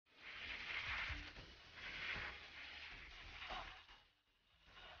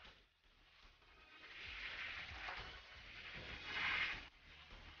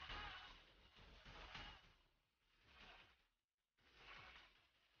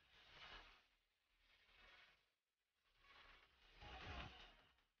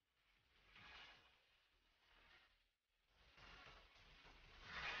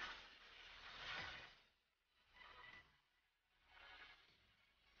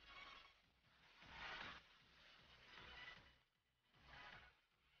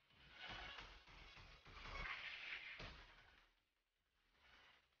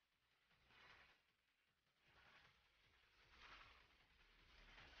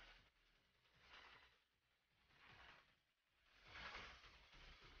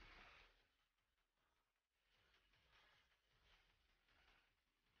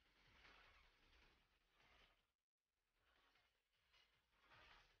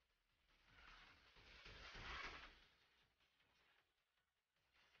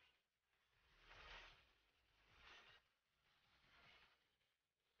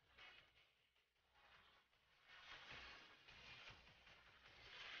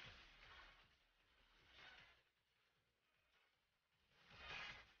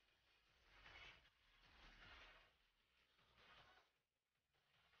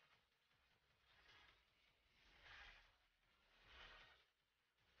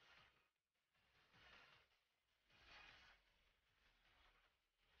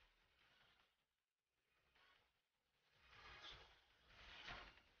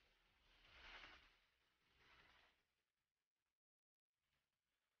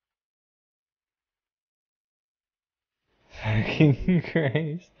fucking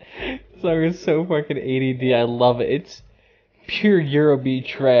Christ. This song is so fucking ADD. I love it. It's pure Eurobeat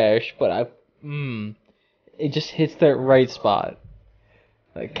trash, but it just hits that right spot.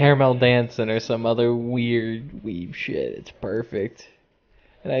 Like Caramel Dancing or some other weird weeb shit. It's perfect.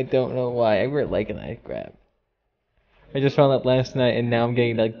 And I don't know why. I really liking that crap. I just found that last night, and now I'm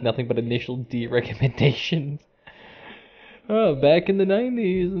getting like nothing but initial D recommendations. Oh, back in the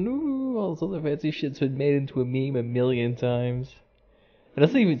 90s, and ooh, all this other fancy shit's been made into a meme a million times. It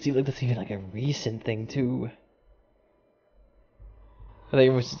doesn't even seem like that's even like a recent thing, too. I think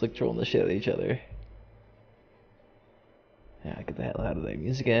everyone's just like trolling the shit out of each other. Yeah, get the hell out of there,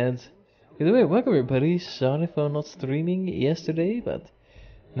 music ads. Either way, welcome everybody. Sorry for not streaming yesterday, but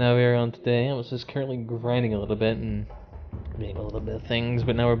now we are on today. I was just currently grinding a little bit and doing a little bit of things,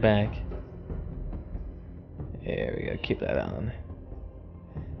 but now we're back. There we go, keep that on.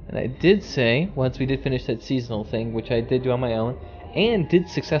 And I did say, once we did finish that seasonal thing, which I did do on my own, and did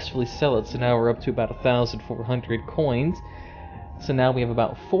successfully sell it, so now we're up to about 1,400 coins. So now we have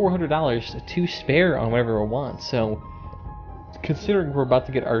about $400 to spare on whatever we want. So, considering we're about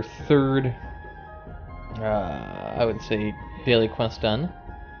to get our third, I would say, daily quest done,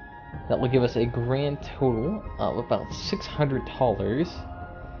 that will give us a grand total of about $600.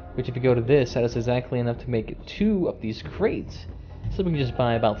 Which, if you go to this, that is exactly enough to make 2 of these crates. So we can just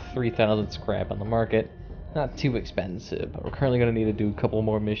buy about 3,000 scrap on the market. Not too expensive, but we're currently going to need to do a couple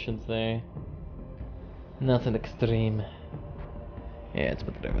more missions there. Nothing extreme. Yeah, let's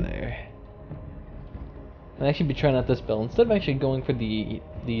put it over there. I'll actually be trying out this build. Instead of actually going for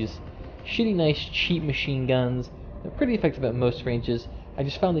these shitty nice cheap machine guns, they're pretty effective at most ranges. I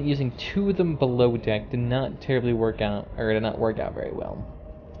just found that using 2 of them below deck did not terribly work out, or did not work out very well.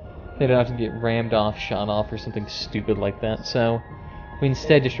 They don't have to get rammed off, shot off, or something stupid like that, so we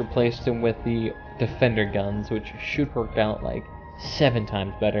instead just replaced them with the defender guns, which should work out like 7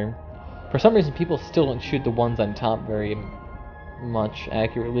 times better. For some reason, people still don't shoot the ones on top very much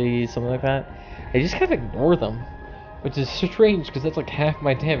accurately, something like that. They just kind of ignore them, which is strange because that's like half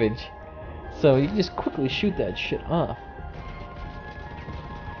my damage. So you can just quickly shoot that shit off.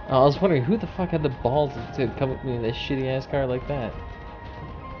 I was wondering who the fuck had the balls to come with me in this shitty ass car like that.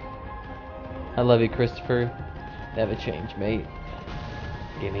 I love you, Christopher. Never change, mate.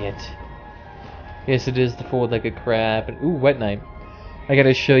 Give me it. Yes, it is the four-legged crab. And ooh, wet night. I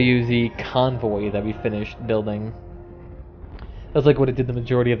gotta show you the convoy that we finished building. That's like what it did the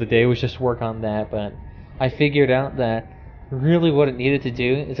majority of the day, was just work on that, but I figured out that really what it needed to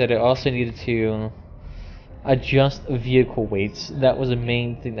do is that it also needed to adjust vehicle weights. That was the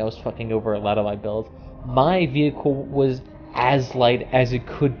main thing that was fucking over a lot of my builds. My vehicle was as light as it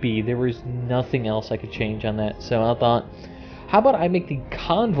could be. There was nothing else I could change on that. So I thought, how about I make the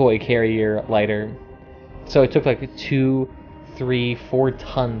convoy carrier lighter? So I took like 2, 3, 4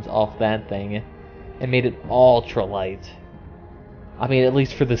 tons off that thing and made it ultra light. I mean, at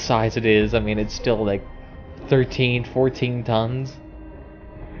least for the size it is. I mean, it's still like 13, 14 tons.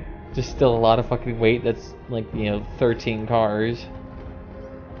 Just still a lot of fucking weight. That's like, 13 cars.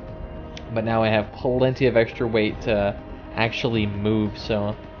 But now I have plenty of extra weight to actually move,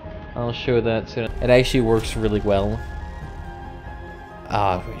 so I'll show that soon. It actually works really well.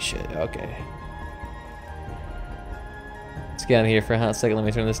 Ah, shit, okay. Let's get out of here for a hot second. Let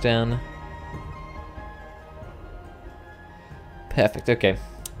me turn this down. Perfect, okay.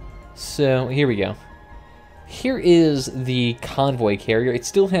 So, here we go. Here is the convoy carrier. It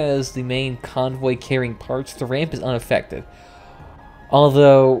still has the main convoy carrying parts. The ramp is unaffected.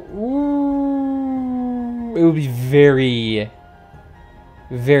 Although, it would be very,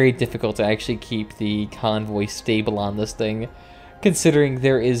 very difficult to actually keep the convoy stable on this thing, considering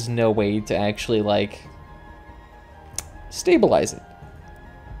there is no way to actually, like, stabilize it.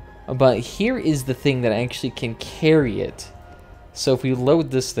 But here is the thing that actually can carry it. So if we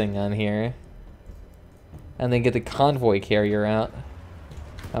load this thing on here, and then get the convoy carrier out.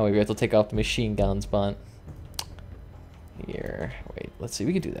 Oh, we have to take off the machine guns, but here, wait, let's see,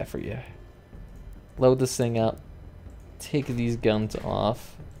 we can do that for you. Load this thing up, take these guns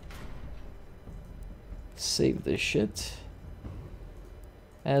off, save this shit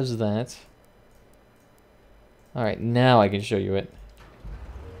as that. Alright, now I can show you it.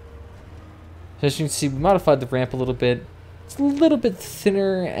 So as you can see, we modified the ramp a little bit. It's a little bit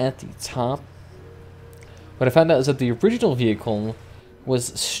thinner at the top. What I found out is that the original vehicle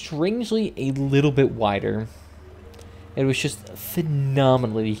was strangely a little bit wider. It was just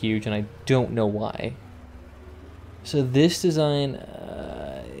phenomenally huge, and I don't know why. So this design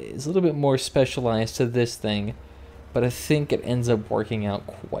is a little bit more specialized to this thing, but I think it ends up working out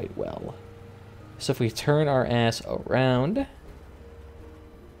quite well. So if we turn our ass around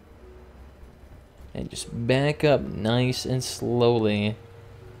and just back up nice and slowly.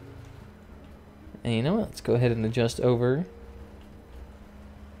 And you know what? Let's go ahead and adjust over.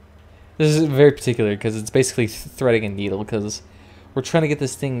 This is very particular because it's basically threading a needle because we're trying to get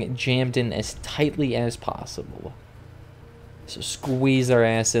this thing jammed in as tightly as possible. So squeeze our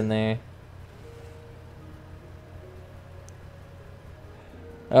ass in there.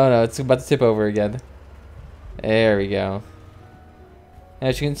 Oh no, it's about to tip over again. There we go.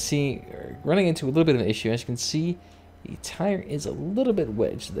 As you can see, running into a little bit of an issue. As you can see, the tire is a little bit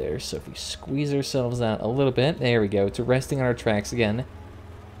wedged there. So if we squeeze ourselves out a little bit, there we go. It's resting on our tracks again.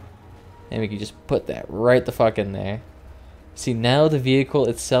 And we can just put that right the fuck in there. See, now the vehicle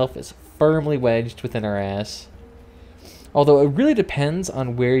itself is firmly wedged within our ass. Although it really depends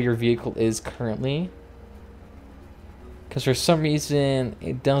on where your vehicle is currently. Because for some reason,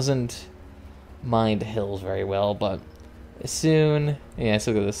 it doesn't mind hills very well, but soon... Yeah,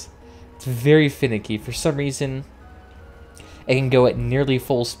 so look at this. It's very finicky. For some reason, it can go at nearly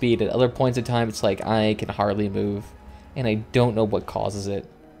full speed. At other points in time, it's like, I can hardly move. And I don't know what causes it.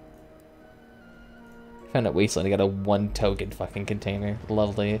 Found out Wasteland, I got a 1 token fucking container.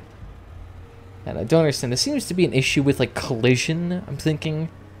 Lovely. And I don't understand. There seems to be an issue with, like, collision, I'm thinking.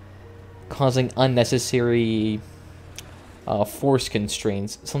 Causing unnecessary force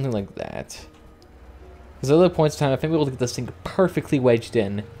constraints. Something like that. Because at other points in time, if I'm able to get this thing perfectly wedged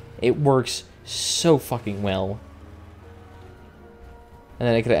in, it works so fucking well. And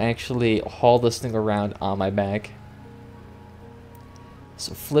then I could actually haul this thing around on my back.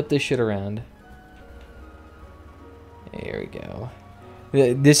 So flip this shit around. There we go.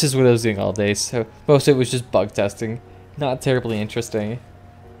 This is what I was doing all day, so most of it was just bug testing. Not terribly interesting.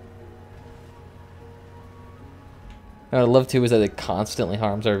 What I love too is that it constantly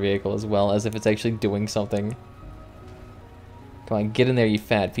harms our vehicle as well, as if it's actually doing something. Come on, get in there, you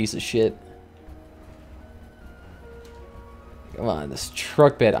fat piece of shit. Come on, this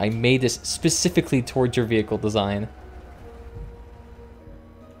truck bed. I made this specifically towards your vehicle design.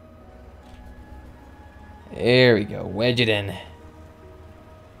 There we go. Wedge it in.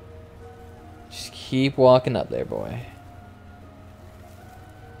 Just keep walking up there, boy.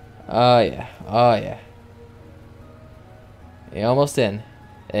 Oh, yeah. Oh, yeah. You're almost in.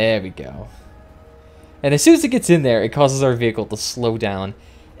 There we go. And as soon as it gets in there, it causes our vehicle to slow down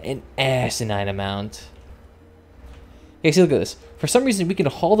an asinine amount. Okay, see, look at this. For some reason, we can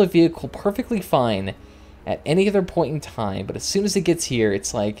haul the vehicle perfectly fine at any other point in time, but as soon as it gets here,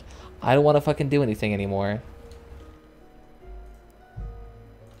 it's like, I don't want to fucking do anything anymore.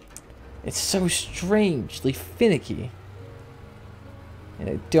 It's so strangely finicky. And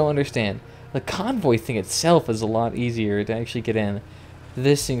I don't understand. The convoy thing itself is a lot easier to actually get in.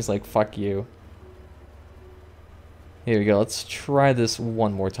 This seems like, fuck you. Here we go. Let's try this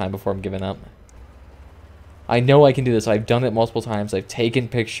one more time before I'm giving up. I know I can do this. I've done it multiple times. I've taken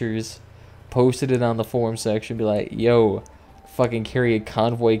pictures, posted it on the forum section, be like, yo, fucking carry a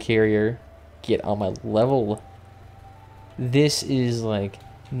convoy carrier. Get on my level. This is like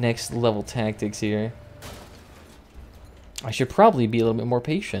next level tactics here. I should probably be a little bit more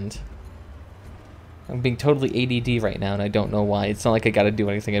patient. I'm being totally ADD right now and I don't know why. It's not like I gotta do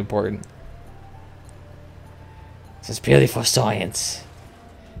anything important. This is purely for science.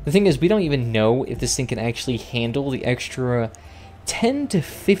 The thing is, we don't even know if this thing can actually handle the extra 10 to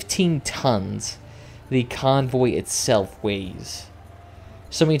 15 tons the convoy itself weighs.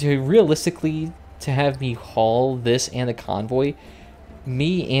 So I mean, to realistically, to have me haul this and the convoy,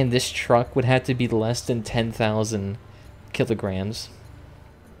 me and this truck would have to be less than 10,000 kilograms,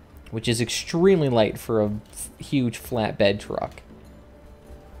 which is extremely light for a huge flatbed truck.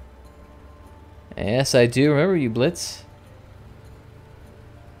 Yes, I do remember you, Blitz.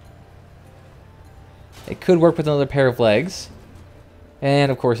 It could work with another pair of legs.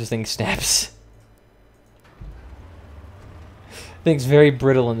 And of course this thing snaps. Thing's very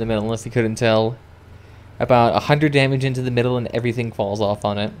brittle in the middle, unless you couldn't tell. About 100 damage into the middle and everything falls off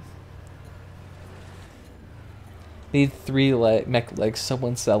on it. Need 3 mech legs,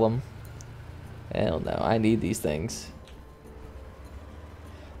 someone sell them. Hell no, I need these things.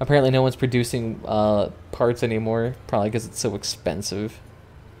 Apparently no one's producing parts anymore, probably because it's so expensive.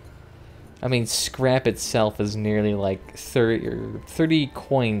 I mean, scrap itself is nearly like 30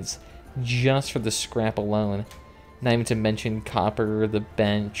 coins just for the scrap alone. Not even to mention copper, the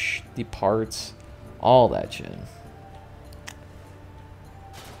bench, the parts, all that shit.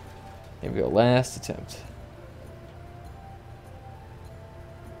 Here we go, last attempt.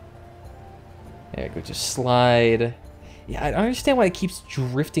 There we go, just slide. Yeah, I don't understand why it keeps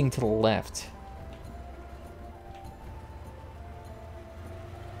drifting to the left.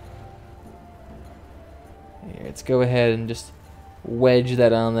 Here, let's go ahead and just wedge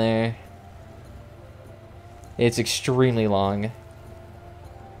that on there. It's extremely long.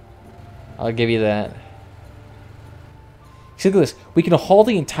 I'll give you that. See, look at this. We can haul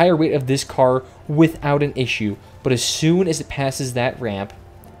the entire weight of this car without an issue. But as soon as it passes that ramp,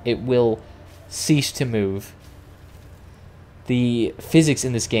 it will cease to move. The physics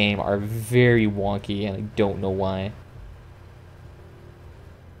in this game are very wonky, and I don't know why.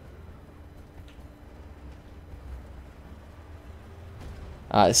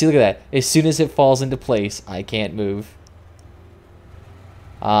 See, look at that. As soon as it falls into place, I can't move.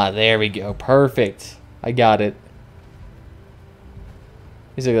 There we go. Perfect. I got it.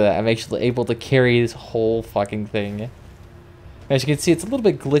 Look at that. I'm actually able to carry this whole fucking thing. As you can see, it's a little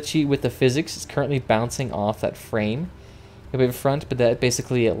bit glitchy with the physics. It's currently bouncing off that frame a bit in front, but that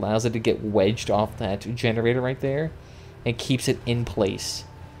basically allows it to get wedged off that generator right there and keeps it in place.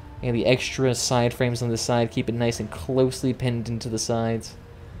 And the extra side frames on the side keep it nice and closely pinned into the sides.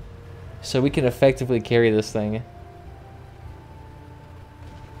 So we can effectively carry this thing.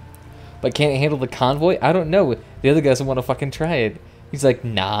 But can it handle the convoy? I don't know. The other guy doesn't want to fucking try it. He's like,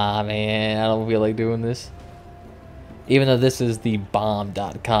 nah, man, I don't feel like doing this. Even though this is the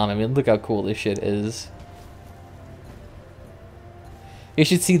bomb.com. I mean, look how cool this shit is. You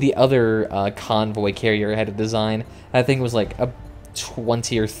should see the other convoy carrier I had to design. That thing was like a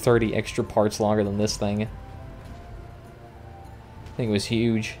 20 or 30 extra parts longer than this thing. I think it was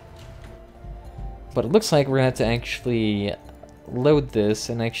huge. But it looks like we're going to have to actually load this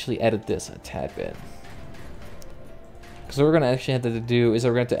and actually edit this a tad bit. Because what we're going to actually have to do is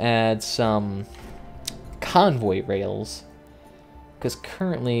we're going to have to add some convoy rails. Because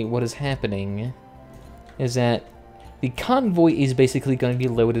currently what is happening is that the convoy is basically going to be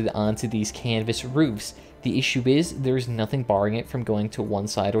loaded onto these canvas roofs. The issue is there's nothing barring it from going to one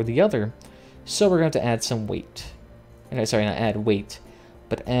side or the other. So we're going to have to add some weight. Sorry, not add weight,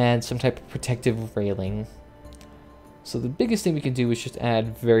 but add some type of protective railing. So the biggest thing we can do is just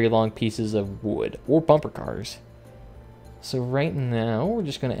add very long pieces of wood or bumper cars. So right now we're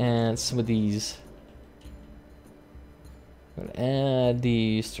just going to add some of these. I'm going to add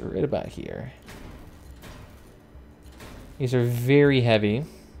these to right about here. These are very heavy,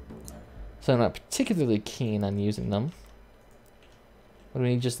 so I'm not particularly keen on using them. Do we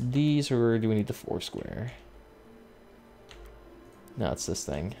need just these, or do we need the 4 square? No, it's this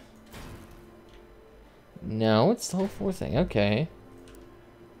thing. No, it's the whole 4 thing. Okay.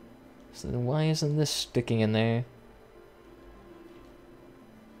 So then why isn't this sticking in there?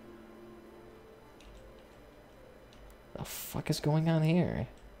 The fuck is going on here?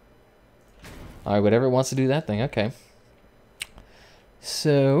 Alright, whatever it wants to do that thing. Okay.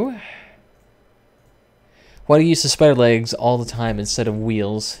 So, why do you use the spider legs all the time instead of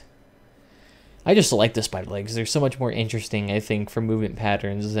wheels? I just like the spider legs. They're so much more interesting, I think, for movement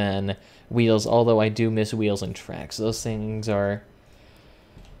patterns than wheels, although I do miss wheels and tracks. Those things are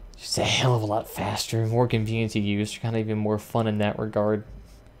just a hell of a lot faster, more convenient to use, kind of even more fun in that regard.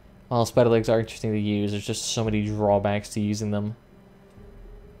 While spider legs are interesting to use, there's just so many drawbacks to using them.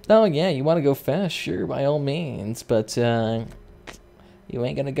 Oh yeah, you want to go fast? Sure, by all means, but you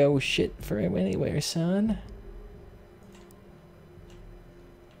ain't gonna go shit for anywhere, son.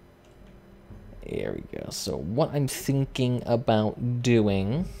 There we go. So what I'm thinking about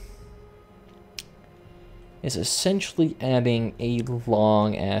doing is essentially adding a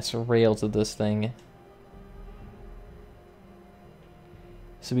long-ass rail to this thing.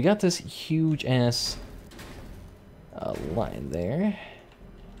 So we got this huge-ass line there.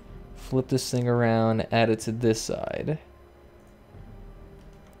 Flip this thing around, add it to this side.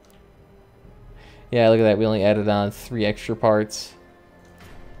 Yeah, look at that. We only added on 3 extra parts.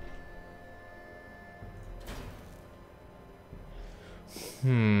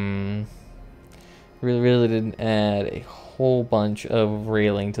 Really didn't add a whole bunch of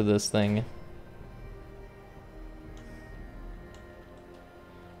railing to this thing.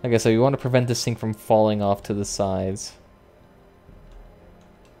 Okay, so you want to prevent this thing from falling off to the sides.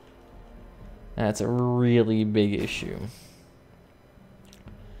 That's a really big issue.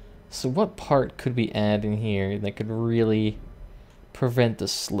 So what part could we add in here that could really prevent the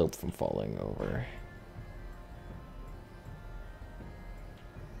slope from falling over?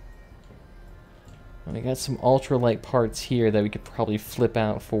 We got some ultralight parts here that we could probably flip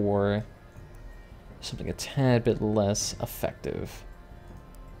out for something a tad bit less effective.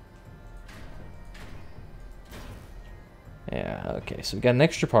 Yeah, okay, so we got an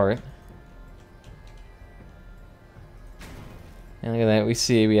extra part. And look at that, we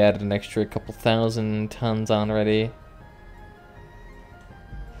see we added an extra couple thousand tons on already.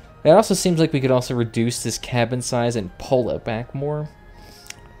 It also seems like we could also reduce this cabin size and pull it back more.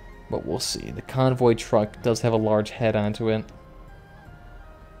 But we'll see. The convoy truck does have a large head onto it.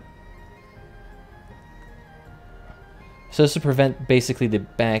 So this to prevent basically the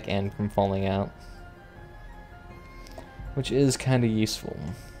back end from falling out. Which is kind of useful.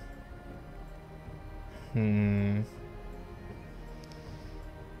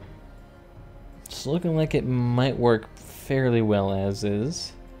 It's looking like it might work fairly well as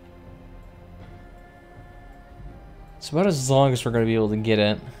is. It's about as long as we're going to be able to get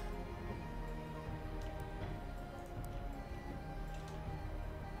it.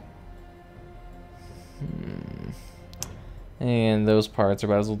 And those parts are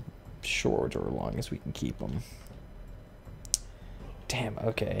about as short or long as we can keep them. Damn,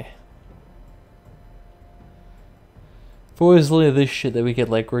 okay. If it was literally this shit that we could,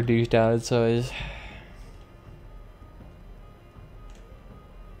 like, reduce down in size.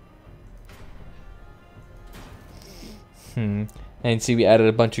 And see, we added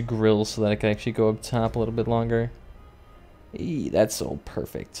a bunch of grills so that I could actually go up top a little bit longer. Eee, that's so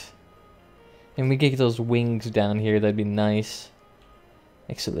perfect. And we get those wings down here, that'd be nice.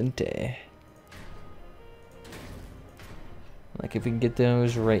 Excelente. Like if we can get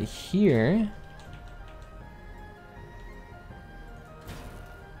those right here.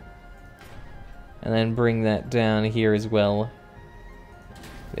 And then bring that down here as well.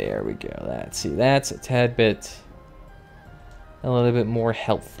 There we go. See, that's a tad bit, a little bit more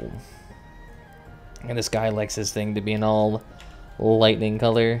helpful. And this guy likes his thing to be an all lightning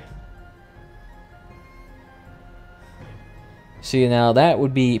color. See, now that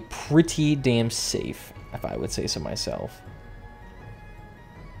would be pretty damn safe, if I would say so myself.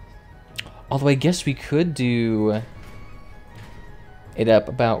 Although I guess we could do it up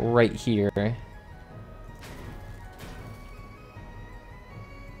about right here.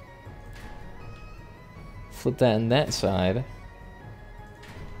 Flip that on that side.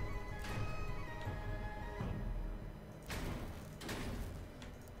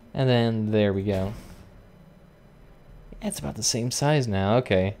 And then there we go. It's about the same size now.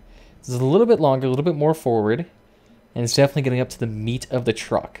 Okay. This is a little bit longer, a little bit more forward. And it's definitely getting up to the meat of the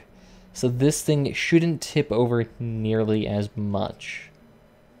truck. So this thing shouldn't tip over nearly as much.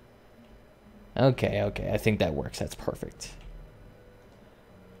 Okay, okay. I think that works. That's perfect.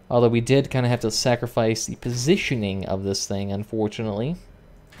 Although we did kind of have to sacrifice the positioning of this thing, unfortunately.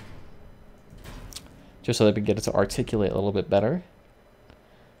 Just so that we get it to articulate a little bit better.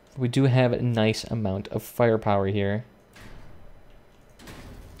 We do have a nice amount of firepower here.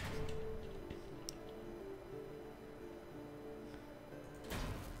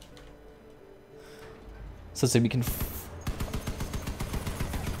 So we can...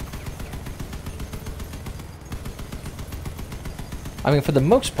 I mean, for the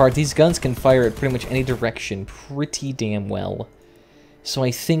most part, these guns can fire at pretty much any direction pretty damn well. So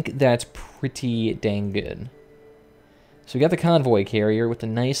I think that's pretty dang good. So we got the convoy carrier with the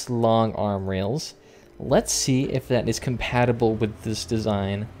nice long arm rails. Let's see if that is compatible with this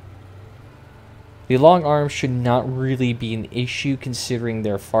design. The long arms should not really be an issue considering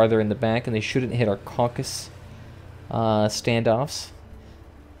they're farther in the back and they shouldn't hit our caucus standoffs.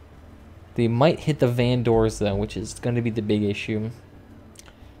 They might hit the van doors though, which is going to be the big issue.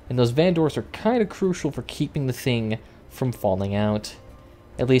 And those van doors are kind of crucial for keeping the thing from falling out.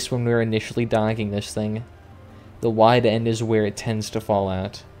 At least when we're initially docking this thing. The wide end is where it tends to fall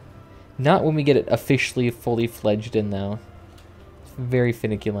out. Not when we get it officially fully fledged in though. It's very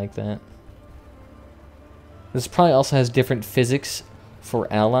finicky like that. This probably also has different physics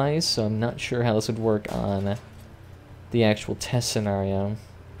for allies, so I'm not sure how this would work on the actual test scenario.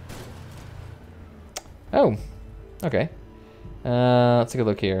 Oh, okay. Let's take a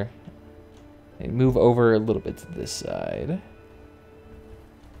look here. And move over a little bit to this side.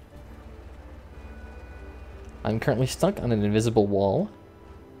 I'm currently stuck on an invisible wall.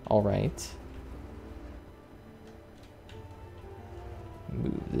 Alright.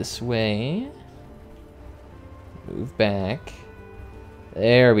 Move this way. Move back.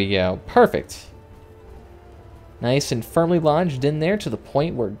 There we go. Perfect. Nice and firmly lodged in there to the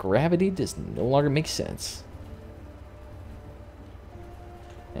point where gravity does no longer make sense.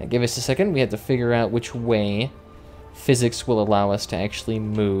 And give us a second. We have to figure out which way physics will allow us to actually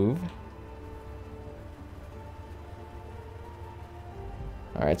move.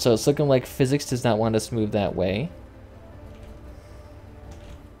 Alright, so it's looking like physics does not want us to move that way.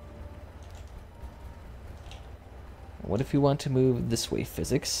 What if we want to move this way,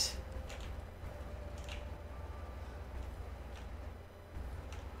 physics?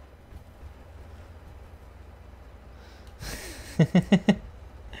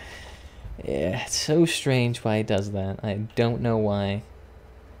 Yeah, it's so strange why it does that. I don't know why.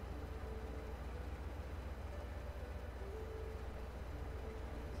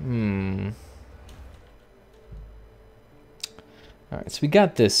 Alright, so we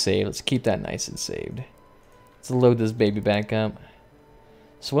got this saved. Let's keep that nice and saved. Let's load this baby back up.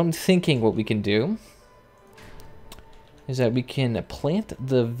 So what I'm thinking what we can do is that we can plant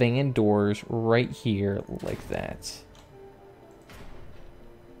the van doors right here like that.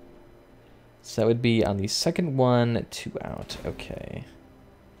 So that would be on the second one, 2 out. Okay.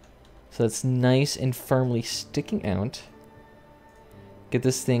 So that's nice and firmly sticking out. Get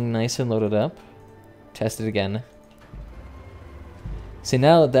this thing nice and loaded up. Test it again. So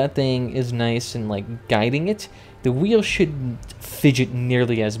now that that thing is nice and like guiding it, the wheel shouldn't fidget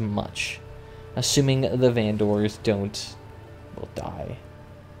nearly as much. Assuming the van doors don't, well, die.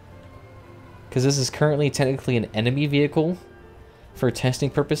 Because this is currently technically an enemy vehicle for testing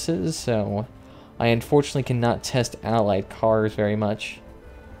purposes, so I unfortunately cannot test allied cars very much.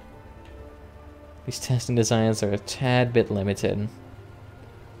 These testing designs are a tad bit limited.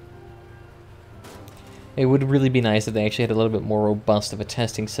 It would really be nice if they actually had a little bit more robust of a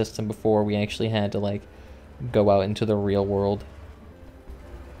testing system before we actually had to, like, go out into the real world.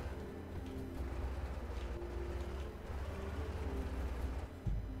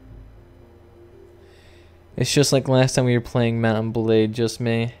 It's just like last time we were playing Mountain Blade, just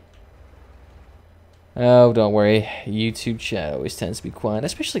me. Oh, don't worry. YouTube chat always tends to be quiet,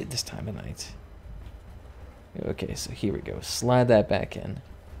 especially at this time of night. Okay, so here we go. Slide that back in.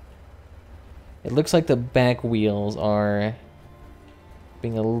 It looks like the back wheels are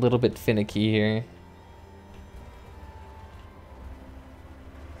being a little bit finicky here.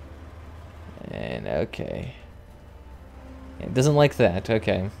 And okay. It doesn't like that.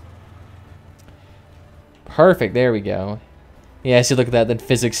 Okay. Perfect. There we go. Yeah, see, look at that. Then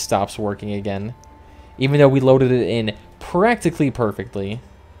physics stops working again. Even though we loaded it in practically perfectly.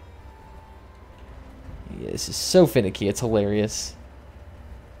 Yeah, this is so finicky. It's hilarious.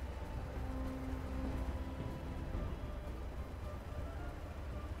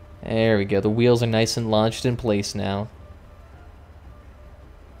 There we go. The wheels are nice and launched in place now.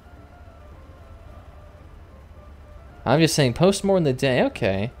 I'm just saying, post more in the day.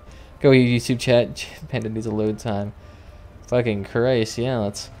 Okay. Go YouTube chat. Panda needs a load time. Fucking Christ. Yeah,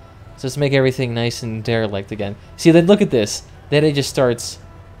 let's just make everything nice and derelict again. See, then look at this. Then it just starts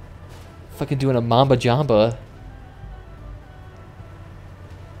fucking doing a Mamba Jamba.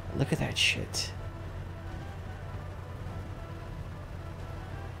 Look at that shit.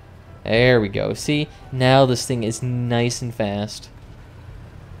 There we go. See, now this thing is nice and fast.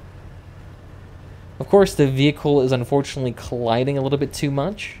 Of course, the vehicle is unfortunately colliding a little bit too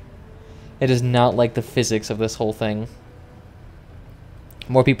much. It is not like the physics of this whole thing.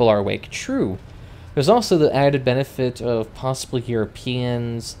 More people are awake. True. There's also the added benefit of possibly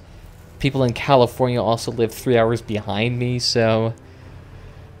Europeans. People in California also live 3 hours behind me, so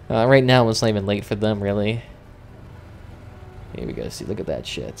right now it's not even late for them, really. Here we go. See, look at that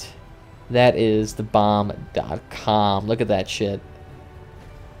shit. That is the bomb.com. Look at that shit.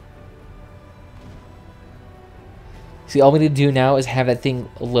 See, all we need to do now is have that thing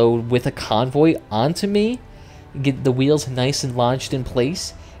load with a convoy onto me, get the wheels nice and launched in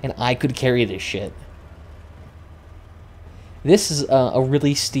place, and I could carry this shit. This is a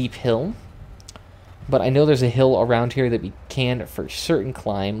really steep hill, but I know there's a hill around here that we can for certain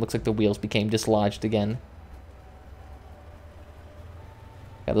climb. Looks like the wheels became dislodged again.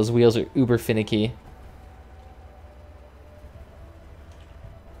 Yeah, those wheels are uber finicky.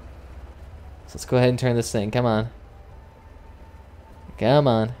 So let's go ahead and turn this thing. Come on. Come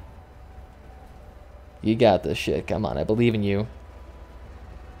on. You got this shit. Come on, I believe in you.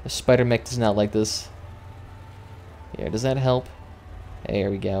 The spider mech does not like this. Here, does that help?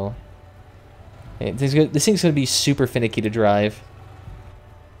 There we go. Okay, this thing's going to be super finicky to drive.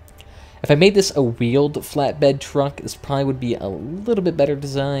 If I made this a wheeled flatbed truck, this probably would be a little bit better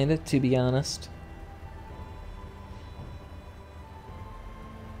designed, to be honest.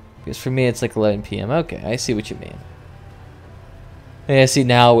 Because for me, it's like 11 p.m. Okay, I see what you mean. Yeah, see,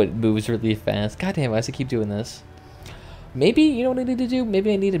 now it moves really fast. God damn, why does it keep doing this? Maybe, you know what I need to do?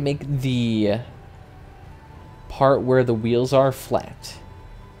 Maybe I need to make the part where the wheels are flat.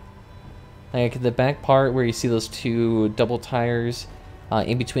 Like the back part where you see those two double tires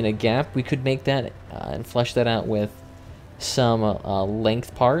in between a gap, we could make that and flesh that out with some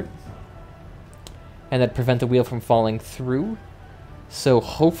length part. And that prevent the wheel from falling through. So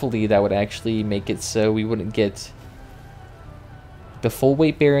hopefully that would actually make it so we wouldn't get the full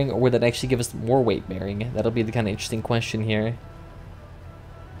weight bearing, or would that actually give us more weight bearing? That'll be the kind of interesting question here.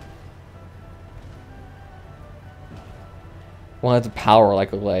 We'll have to power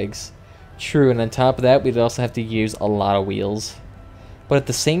like our legs. True, and on top of that, we'd also have to use a lot of wheels. But at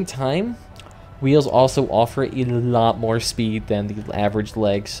the same time, wheels also offer a lot more speed than the average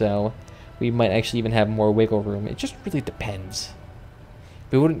leg, so we might actually even have more wiggle room. It just really depends.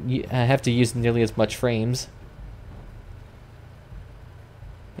 We wouldn't have to use nearly as much frames.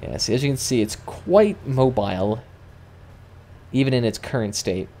 Yeah, see, as you can see, it's quite mobile, even in its current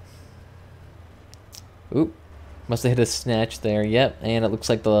state. Oop, must have hit a snatch there. Yep, and it looks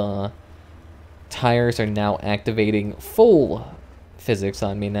like the tires are now activating full physics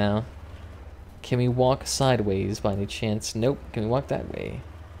on me now. Can we walk sideways by any chance? Nope. Can we walk that way?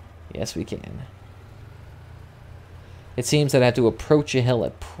 Yes, we can. It seems that I have to approach a hill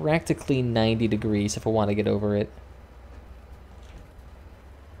at practically 90 degrees if I want to get over it.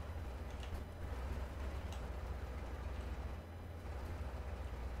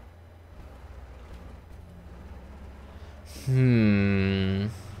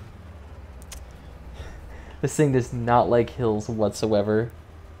 This thing does not like hills whatsoever.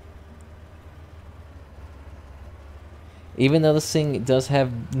 Even though this thing does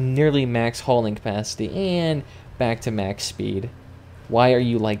have nearly max hauling capacity and back to max speed. Why are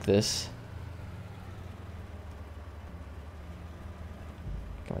you like this?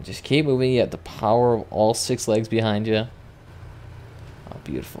 Come on, just keep moving. You have the power of all 6 legs behind you. Oh,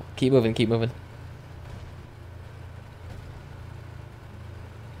 beautiful. Keep moving, keep moving.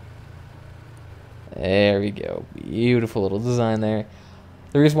 There we go. Beautiful little design there.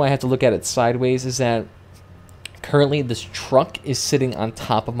 The reason why I have to look at it sideways is that currently this truck is sitting on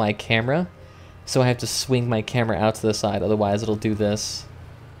top of my camera, so I have to swing my camera out to the side, otherwise it'll do this.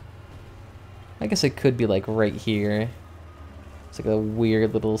 I guess it could be like right here. It's like a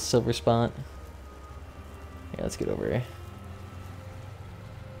weird little silver spot. Yeah, let's get over here.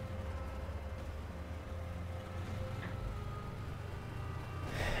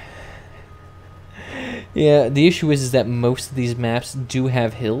 Yeah, the issue is that most of these maps do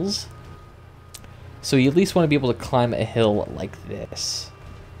have hills. So you at least want to be able to climb a hill like this.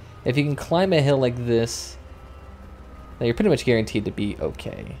 If you can climb a hill like this, then you're pretty much guaranteed to be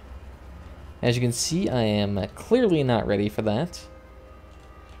okay. As you can see, I am clearly not ready for that.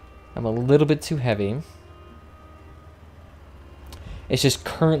 I'm a little bit too heavy. It's just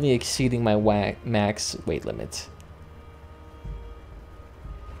currently exceeding my max weight limit.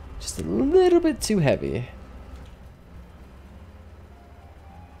 Just a little bit too heavy.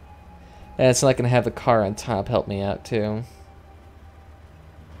 And it's not going to have the car on top help me out too.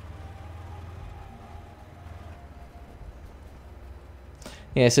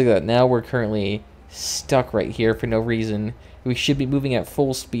 Yeah, so that now we're currently stuck right here for no reason. We should be moving at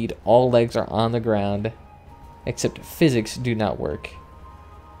full speed. All legs are on the ground. Except physics do not work.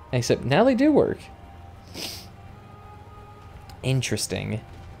 Except now they do work. Interesting.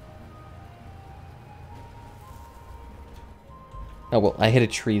 Oh, well, I hit a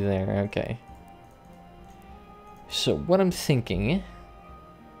tree there. Okay. So, what I'm thinking...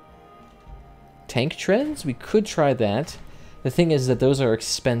 Tank treads? We could try that. The thing is that those are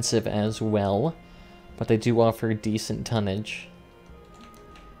expensive as well, but they do offer decent tonnage.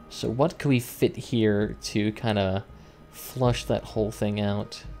 So what could we fit here to kind of flush that whole thing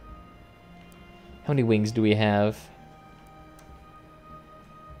out? How many wings do we have?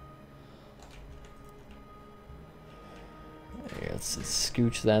 Let's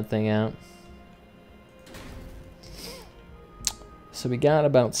scooch that thing out. So we got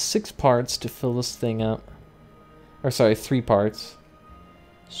about 6 parts to fill this thing up. Or sorry, 3 parts.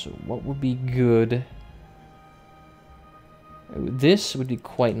 So what would be good? This would be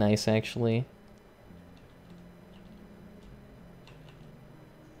quite nice, actually.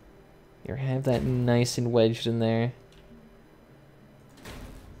 Here, have that nice and wedged in there.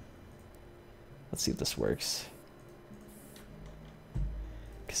 Let's see if this works.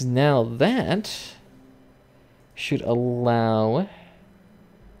 Because now that should allow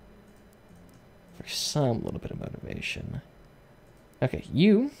for some little bit of motivation. Okay,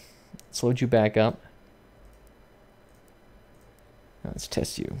 let's load you back up. Now let's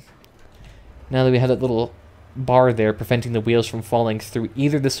test you. Now that we have that little bar there preventing the wheels from falling through,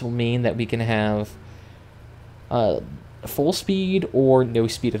 either this will mean that we can have full speed or no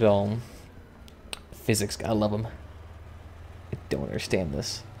speed at all. Physics, gotta love them. I don't understand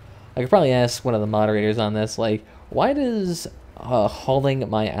this. I could probably ask one of the moderators on this, like, why does hauling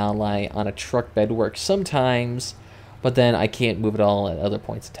my ally on a truck bed work sometimes, but then I can't move it all at other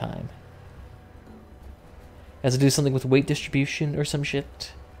points in time? Has it to do something with weight distribution or some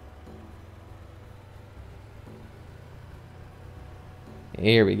shit?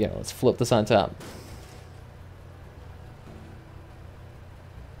 Here we go. Let's flip this on top.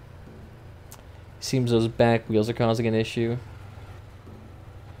 Seems those back wheels are causing an issue.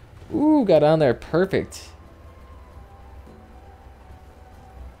 Ooh, got on there. Perfect.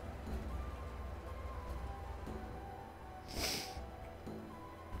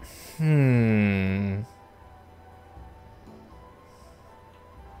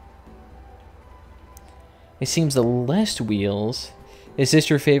 It seems the less wheels. Is this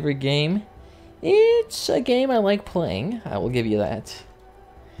your favorite game? It's a game I like playing. I will give you that.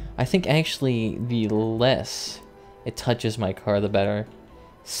 I think actually the less it touches my car, the better.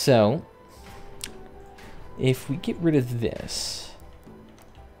 So, if we get rid of this,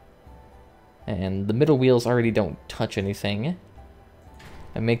 and the middle wheels already don't touch anything,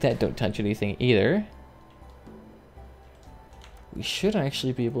 and make that don't touch anything either, we should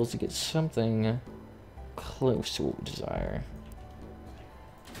actually be able to get something close to what we desire.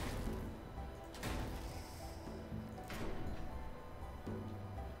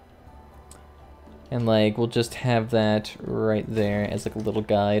 And like, we'll just have that right there as like a little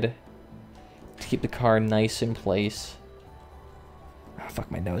guide to keep the car nice in place. Oh, fuck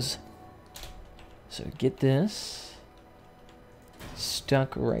my nose. So get this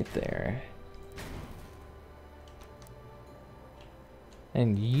stuck right there.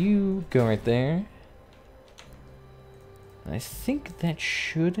 And you go right there. I think that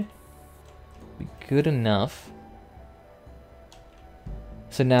should be good enough.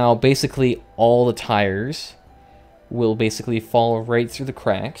 So now basically all the tires will basically fall right through the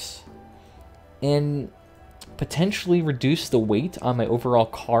cracks and potentially reduce the weight on my overall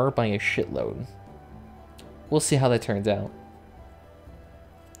car by a shitload. We'll see how that turns out.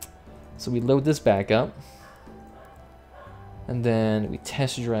 So we load this back up and then we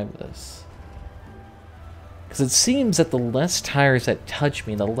test drive this. Because it seems that the less tires that touch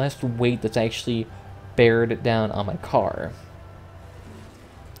me, the less weight that's actually bared down on my car.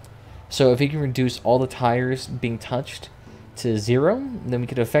 So if we can reduce all the tires being touched to 0, then we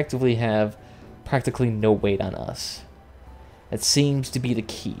could effectively have practically no weight on us. That seems to be the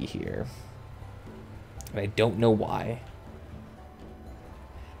key here. And I don't know why.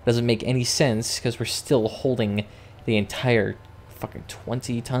 Doesn't make any sense because we're still holding the entire fucking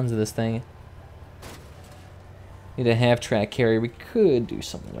 20 tons of this thing. Need a half-track carrier. We could do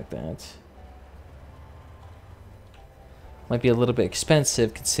something like that. Might be a little bit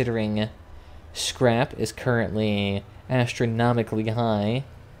expensive considering scrap is currently astronomically high.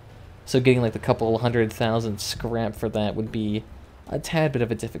 So getting like a couple 100,000 scrap for that would be a tad bit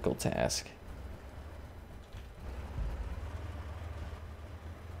of a difficult task.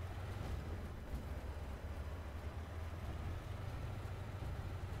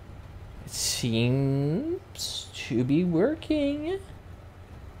 It seems to be working.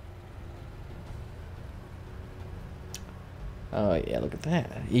 Oh, yeah, look at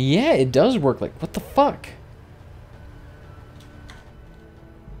that. Yeah, it does work. Like, what the fuck?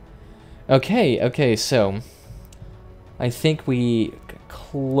 Okay, so I think we got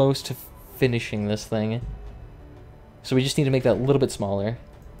close to finishing this thing. So we just need to make that a little bit smaller.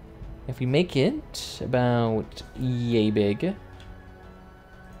 If we make it about yay big, that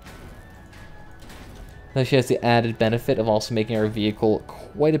actually has the added benefit of also making our vehicle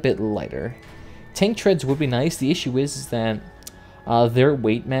quite a bit lighter. Tank treads would be nice. The issue is that their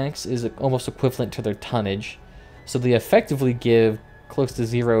weight max is almost equivalent to their tonnage. So they effectively give close to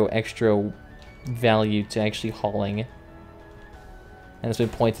 0 extra value to actually hauling. And it's been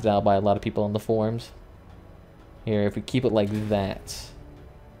pointed out by a lot of people on the forums. Here, if we keep it like that,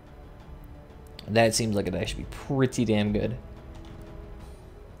 that seems like it'd actually be pretty damn good.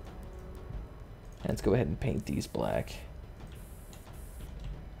 Let's go ahead and paint these black.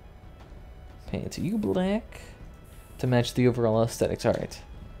 Paint you black to match the overall aesthetics. Alright.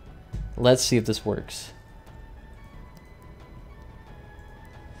 Let's see if this works.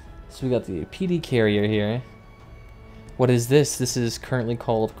 So we got the PD carrier here. What is this? This is currently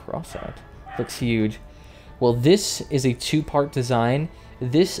called Crossout. Looks huge. Well, this is a 2-part design.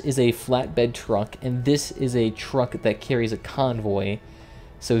 This is a flatbed truck, and this is a truck that carries a convoy.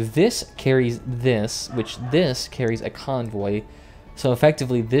 So this carries this, which this carries a convoy. So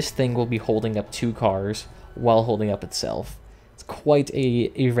effectively, this thing will be holding up 2 cars while holding up itself. It's quite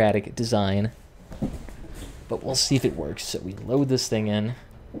a erratic design, but we'll see if it works. So we load this thing in.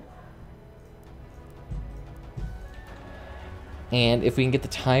 And if we can get the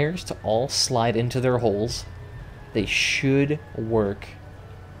tires to all slide into their holes, they should work.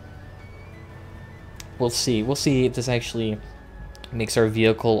 We'll see. We'll see if this actually makes our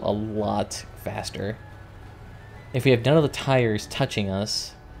vehicle a lot faster. If we have none of the tires touching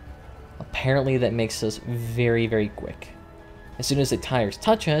us, apparently that makes us very, very quick. As soon as the tires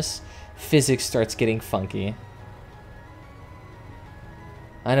touch us, physics starts getting funky.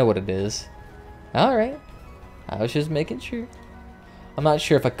 I know what it is. Alright. I was just making sure. I'm not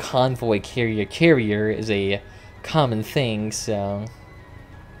sure if a convoy carrier is a common thing, so...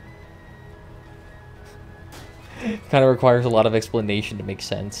 kind of requires a lot of explanation to make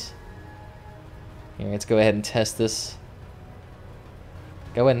sense. Here, let's go ahead and test this.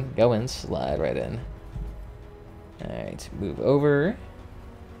 Go in, slide right in. Alright, move over.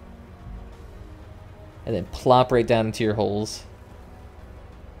 And then plop right down into your holes.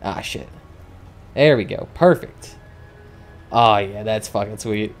 Ah, shit. There we go, perfect. Oh yeah, that's fucking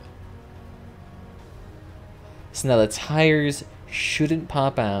sweet. So now the tires shouldn't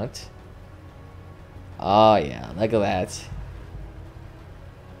pop out. Oh yeah, look at that.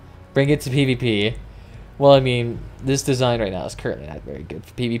 Bring it to PvP. Well, I mean, this design right now is currently not very good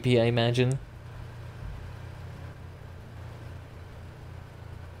for PvP, I imagine.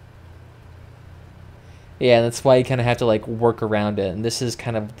 Yeah, that's why you kind of have to like work around it, and this is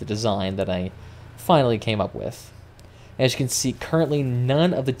kind of the design that I finally came up with. As you can see, currently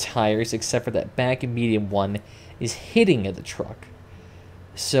none of the tires except for that back and medium one is hitting the truck.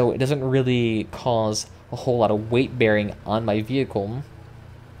 So it doesn't really cause a whole lot of weight bearing on my vehicle,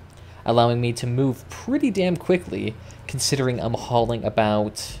 allowing me to move pretty damn quickly, considering I'm hauling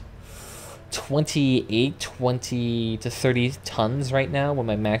about 20 to 30 tons right now, when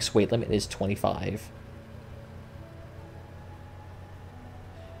my max weight limit is 25.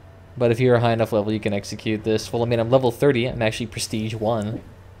 But if you're a high enough level, you can execute this. Well, I mean, I'm level 30. I'm actually Prestige 1.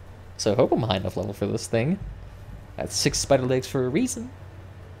 So I hope I'm high enough level for this thing. Got 6 spider legs for a reason.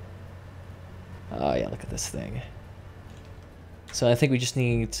 Oh, yeah, look at this thing. So I think we just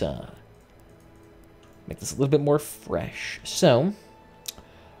need to make this a little bit more fresh. So,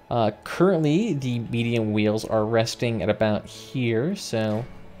 currently, the medium wheels are resting at about here. So,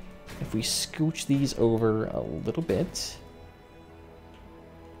 if we scooch these over a little bit...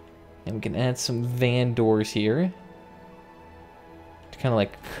 and we can add some van doors here to kind of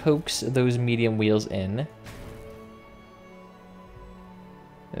like coax those medium wheels in.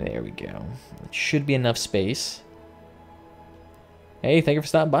 There we go. It should be enough space. Hey, thank you for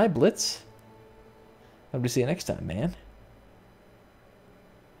stopping by, Blitz. Hope to see you next time, man.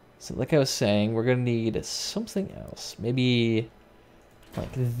 So like I was saying, we're going to need something else. Maybe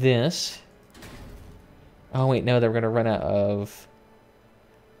like this. Oh, wait, no, they're going to run out of...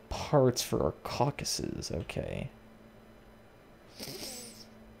 parts for our caucuses. Okay.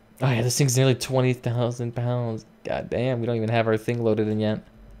 Oh yeah, this thing's nearly 20,000 pounds. God damn, we don't even have our thing loaded in yet.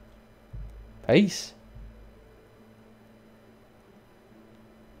 Peace.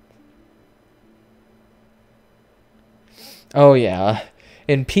 Oh yeah,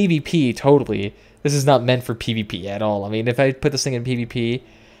 in PvP, totally. This is not meant for PvP at all. I mean, if I put this thing in PvP,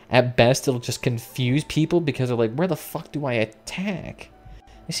 at best it'll just confuse people because they're like, where the fuck do I attack?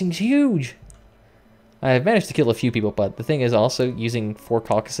 This thing's huge. I've managed to kill a few people, but the thing is also using 4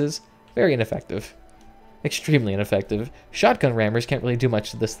 caucuses, very ineffective. Extremely ineffective. Shotgun rammers can't really do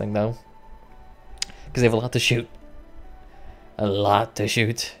much to this thing, though. Because they have a lot to shoot. A lot to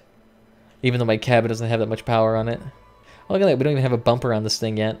shoot. Even though my cabin doesn't have that much power on it. Oh, look at that, we don't even have a bumper on this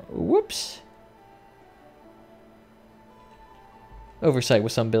thing yet. Whoops. Oversight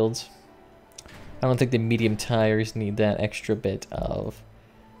with some builds. I don't think the medium tires need that extra bit of...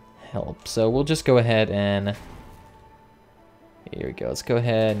 help. So we'll just go ahead and here we go. Let's go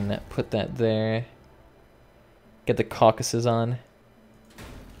ahead and put that there. Get the caucuses on.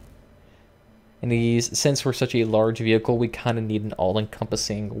 And these, since we're such a large vehicle, we kind of need an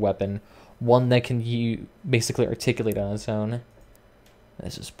all-encompassing weapon. One that can basically articulate on its own.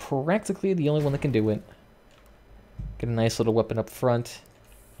 This is practically the only one that can do it. Get a nice little weapon up front.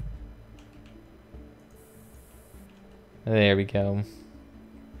 There we go.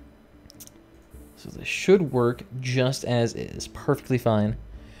 So this should work just as is. Perfectly fine.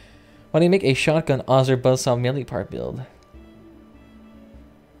 Why don't you make a shotgun Ozer Buzzsaw melee part build?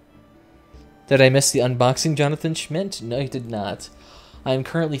 Did I miss the unboxing, Jonathan Schmidt? No, you did not. I am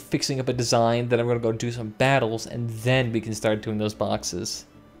currently fixing up a design that I'm going to go do some battles, and then we can start doing those boxes.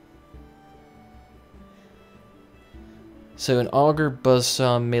 So an Auger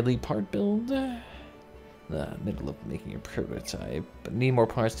Buzzsaw melee part build. The middle of making a prototype, but need more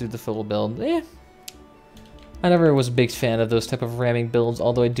parts to do the full build. I never was a big fan of those type of ramming builds,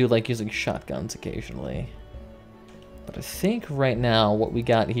 although I do like using shotguns occasionally. But I think right now what we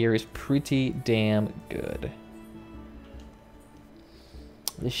got here is pretty damn good.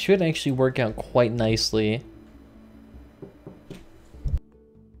 This should actually work out quite nicely.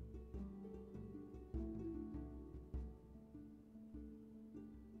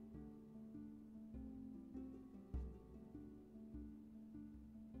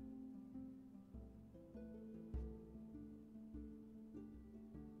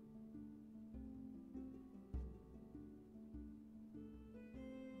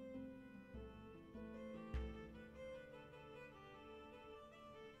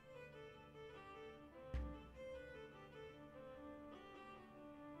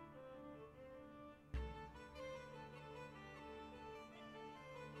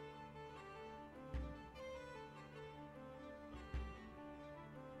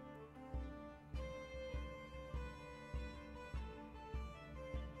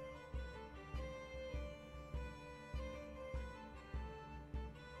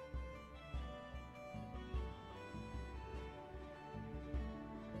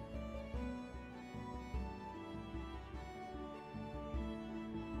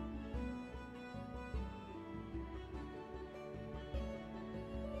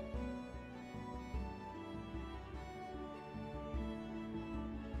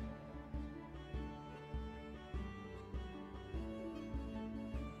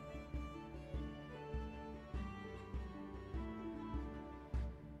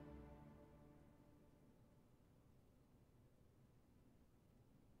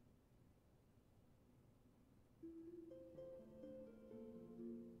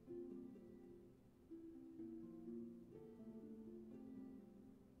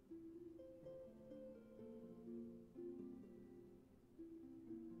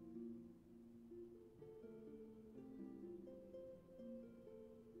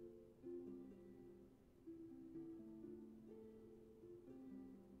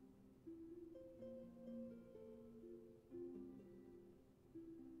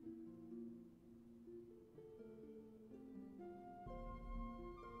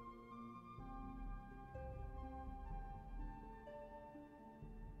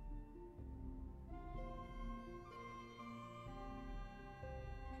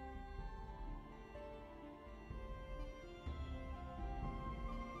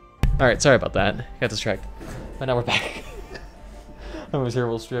 Alright, sorry about that. Got distracted. But now we're back. I'm a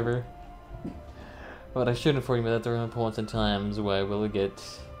terrible striver. But I should inform you that there are points and times where I will get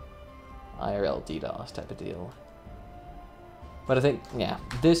IRL DDoS type of deal. But I think, yeah,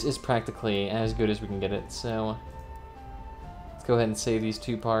 this is practically as good as we can get it, so let's go ahead and save these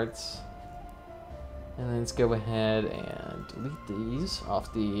 2 parts. And then let's go ahead and delete these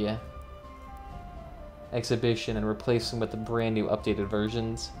off the exhibition and replace them with the brand new updated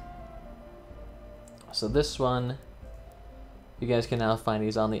versions. So this one, you guys can now find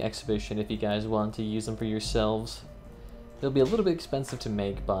these on the exhibition if you guys want to use them for yourselves. They'll be a little bit expensive to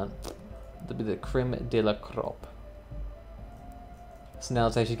make, but they'll be the creme de la crop. So now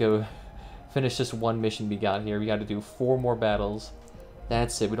let's actually go finish this one mission we got here. We got to do 4 more battles.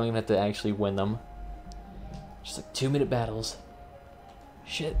 That's it. We don't even have to actually win them. Just like 2-minute battles.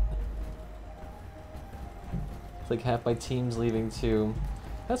 Shit. It's like half my team's leaving too.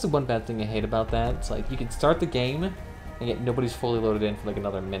 That's the one bad thing I hate about that. It's like you can start the game and yet nobody's fully loaded in for like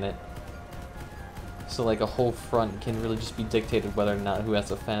another minute. So like a whole front can really just be dictated whether or not who has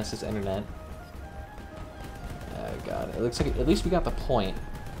the fastest internet. Oh god, it looks like at least we got the point.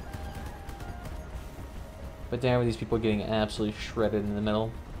 But damn, are these people getting absolutely shredded in the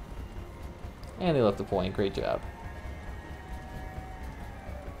middle. And they left the point. Great job.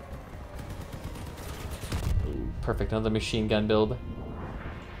 Ooh, perfect. Another machine gun build.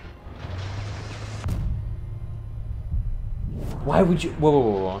 Why would you... Whoa, whoa,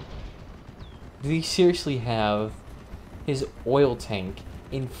 whoa, whoa. Did he seriously have his oil tank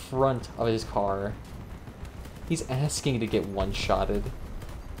in front of his car? He's asking to get one-shotted.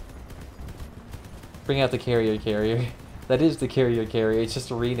 Bring out the carrier. That is the carrier. It's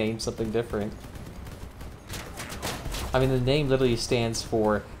just renamed something different. I mean, the name literally stands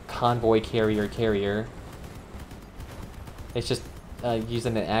for Convoy Carrier. It's just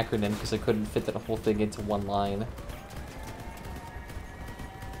using an acronym because I couldn't fit that whole thing into one line.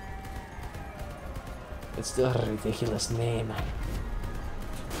 It's still a ridiculous name.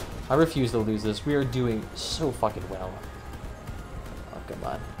 I refuse to lose this. We are doing so fucking well. Oh, come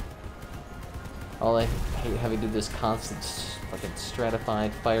on. All I hate having to do this constant fucking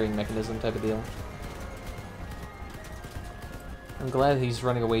stratified firing mechanism type of deal. I'm glad he's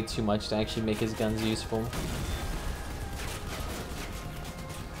running away too much to actually make his guns useful.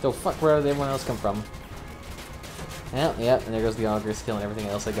 So fuck, where did everyone else come from? Yep, and there goes the augers killing everything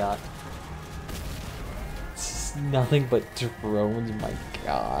else I got. It's nothing but drones, my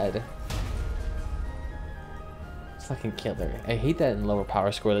god. It's fucking killer. I hate that in lower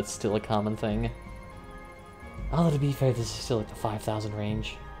power score, that's still a common thing. Although to be fair, this is still like the 5,000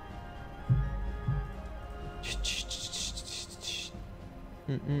 range.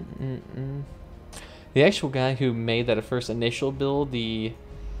 The actual guy who made that first initial build, the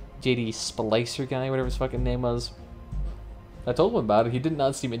JD Splicer guy, whatever his fucking name was, I told him about it. He did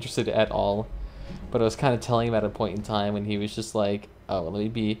not seem interested at all. But I was kind of telling him at a point in time when he was just like, oh,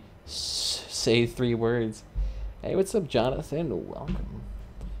 let me say 3 words. Hey, what's up, Jonathan? Welcome.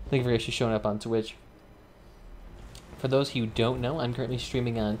 Thank you for actually showing up on Twitch. For those who don't know, I'm currently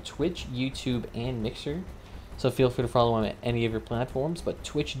streaming on Twitch, YouTube, and Mixer. So feel free to follow on any of your platforms, but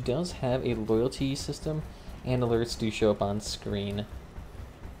Twitch does have a loyalty system, and alerts do show up on screen.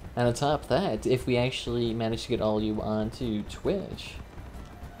 And on top of that, if we actually manage to get all you onto Twitch,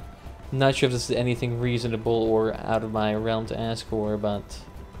 I'm not sure if this is anything reasonable or out of my realm to ask for, but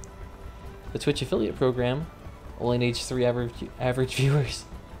the Twitch affiliate program only needs 3 average viewers.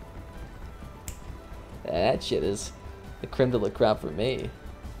 That shit is the creme de la crop for me.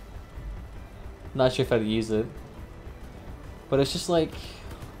 Not sure if I'd use it, but it's just like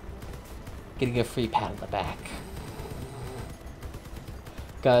getting a free pat on the back.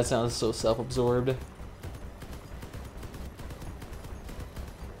 God, it sounds so self-absorbed.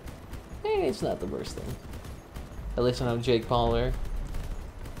 Hey, it's not the worst thing. At least I'm Jake Pauler.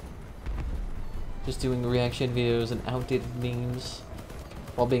 Just doing reaction videos and outdated memes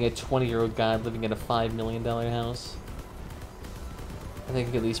while being a 20-year-old guy living in a $5 million house. I think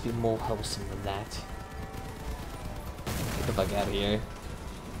it could at least be more wholesome than that. Get the fuck out of here.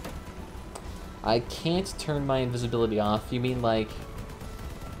 I can't turn my invisibility off. You mean like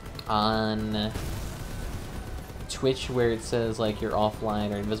on Twitch where it says like you're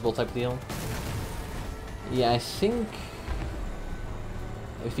offline or invisible type of deal? Yeah, I think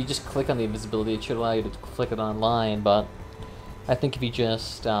if you just click on the invisibility, it should allow you to click it online, but I think if you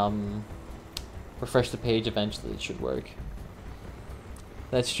just refresh the page, eventually it should work.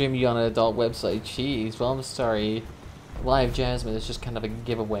 That stream you on an adult website, jeez, well I'm sorry. Live Jasmine is just kind of a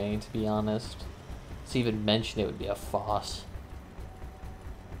giveaway, to be honest. To even mention it would be a farce.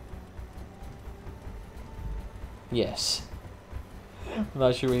 Yes. I'm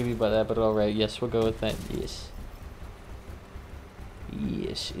not sure what you mean by that, but alright, yes, we'll go with that. Yes.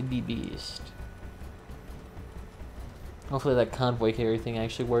 Yes, it'd be beast. Hopefully that convoy carrier thing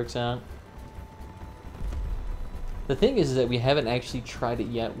actually works out. The thing is that we haven't actually tried it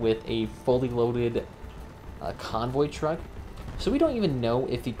yet with a fully loaded convoy truck. So we don't even know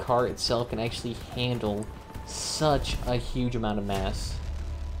if the car itself can actually handle such a huge amount of mass.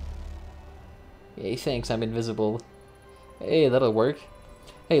 Hey, thanks, I'm invisible. Hey, that'll work.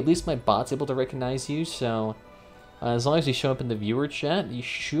 Hey, at least my bot's able to recognize you, so as long as you show up in the viewer chat, you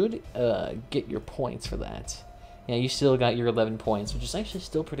should get your points for that. Yeah, you still got your 11 points, which is actually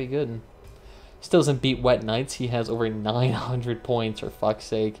still pretty good. Still doesn't beat Wet Nights. He has over 900 points, for fuck's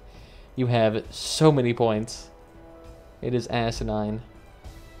sake. You have so many points. It is asinine.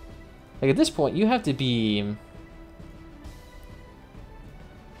 Like, at this point, you have to be...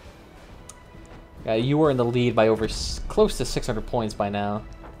 you are in the lead by over close to 600 points by now.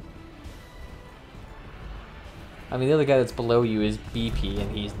 I mean, the other guy that's below you is BP,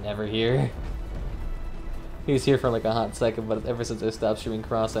 and he's never here. He was here for like a hot second, but ever since I stopped shooting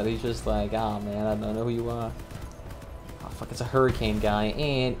Crossout, he's just like, ah, oh, man, I don't know who you are. Oh, fuck, it's a hurricane guy,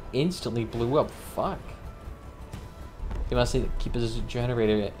 and instantly blew up. Fuck. He must keep his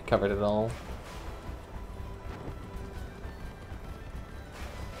generator covered at all.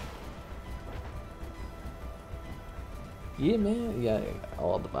 Yeah, man. Yeah,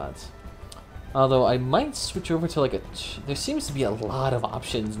 all the bots. Although I might switch over to like a... There seems to be a lot of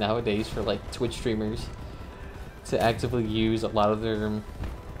options nowadays for like Twitch streamers to actively use a lot of their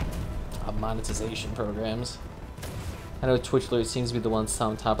monetization programs. I know Twitch Alert seems to be the one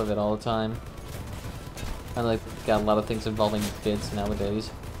on top of it all the time. I like got a lot of things involving bits nowadays.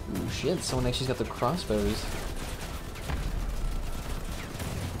 Ooh, shit, someone actually's got the crossbows.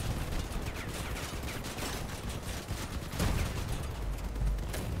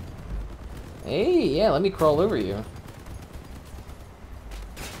 Hey, yeah, let me crawl over you.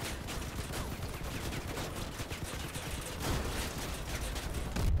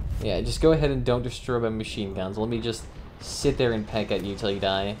 Yeah, just go ahead and don't destroy my machine guns. Let me just sit there and peck at you till you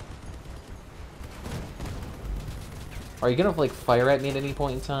die. Are you gonna, like, fire at me at any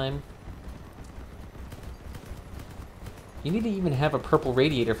point in time? You need to even have a purple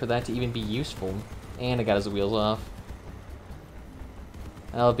radiator for that to even be useful. And I got his wheels off.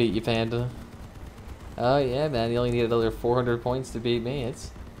 I'll beat you, Panda. Oh yeah, man, you only need another 400 points to beat me. It's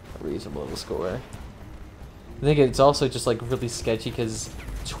a reasonable little score. I think it's also just, like, really sketchy because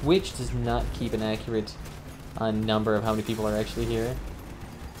Twitch does not keep an accurate number of how many people are actually here.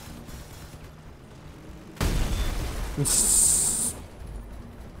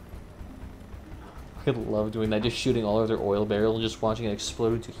 I love doing that, just shooting all of their oil barrels and just watching it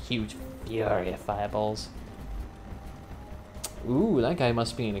explode into huge fury of fireballs. Ooh, that guy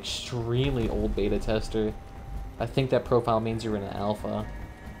must be an extremely old beta tester. I think that profile means you're in an alpha.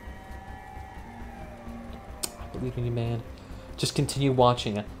 I believe in you, man. Just continue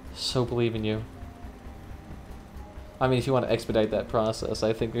watching. I so believe in you. I mean, if you want to expedite that process,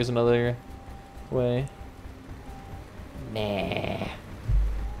 I think there's another way. Nah.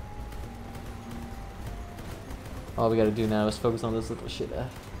 All we gotta do now is focus on this little shit.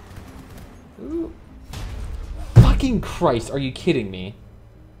 Ooh. Fucking Christ, are you kidding me?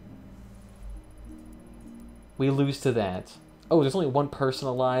 We lose to that. Oh, there's only one person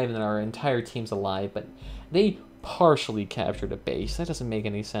alive and then our entire team's alive, but they partially captured a base. That doesn't make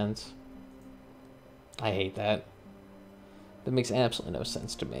any sense. I hate that. That makes absolutely no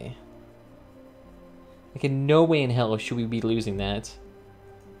sense to me. Like, in no way in hell should we be losing that.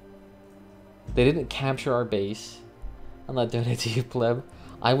 They didn't capture our base. I'm not doing it to you, pleb.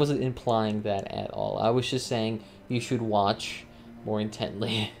 I wasn't implying that at all. I was just saying you should watch more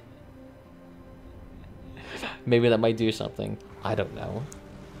intently. Maybe that might do something. I don't know.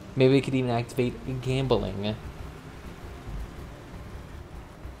 Maybe it could even activate gambling.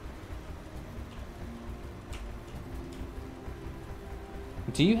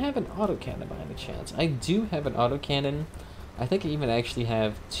 Do you have an autocannon by any chance? I do have an autocannon. I think I even actually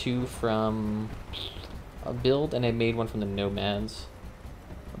have two from a build, and I made one from the Nomads.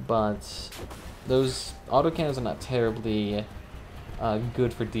 But those autocannons are not terribly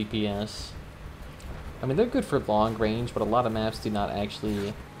good for DPS. I mean, they're good for long range, but a lot of maps do not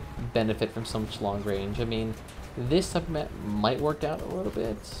actually benefit from so much long range. I mean, this type of map might work out a little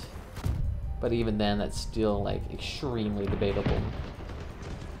bit, but even then, that's still, like, extremely debatable.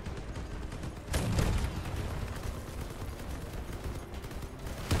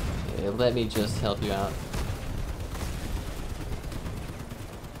 Okay, let me just help you out.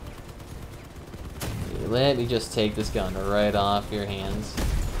 let me just take this gun right off your hands.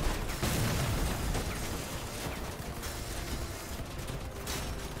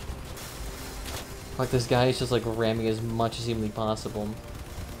 Like, this guy is just like ramming as much as humanly possible.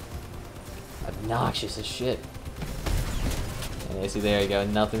 Obnoxious as shit. And see, there you go,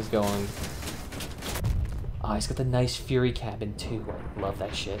 nothing's going. Oh, he's got the nice Fury cabin too. I love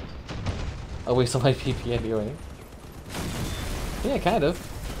that shit. I'll waste all my PP anyway. Yeah, kind of.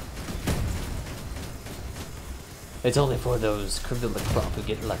 It's only for those creme de la crop who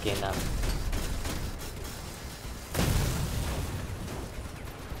get lucky enough.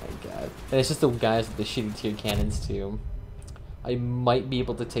 My god. And it's just the guys with the shitty tier cannons too. I might be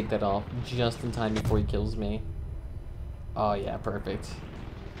able to take that off just in time before he kills me. Oh yeah, perfect.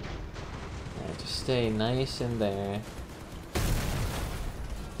 Yeah, just stay nice in there.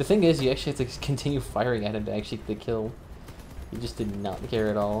 The thing is, you actually have to continue firing at him to actually get the kill. He just did not care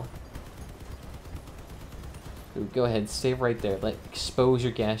at all. Ooh, go ahead, stay right there. Expose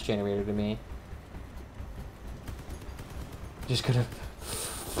your gas generator to me. Just gonna...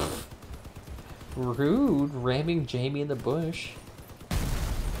 Rude, ramming Jamie in the bush.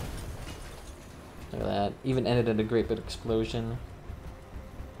 Look at that. Even ended in a great big explosion.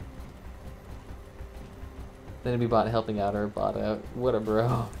 Then enemy bot helping out or bot out. What a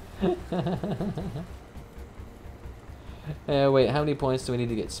bro. Wait, how many points do we need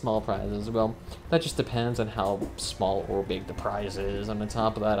to get small prizes? Well, that just depends on how small or big the prize is. On the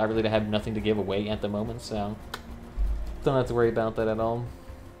top of that, I really have nothing to give away at the moment, so don't have to worry about that at all.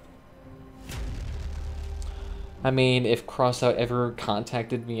 I mean, if Crossout ever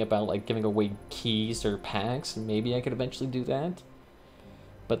contacted me about like giving away keys or packs, maybe I could eventually do that.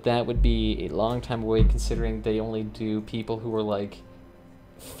 But that would be a long time away, considering they only do people who are like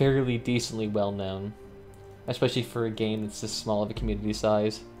fairly decently well known, especially for a game that's this small of a community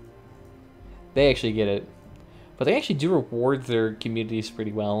size. They actually get it, but they actually do reward their communities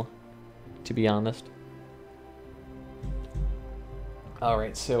pretty well, to be honest.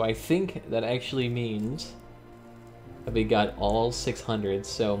 Alright, so I think that actually means that we got all 600,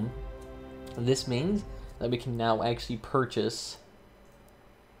 so this means that we can now actually purchase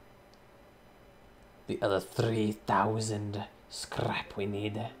the other 3,000 scrap we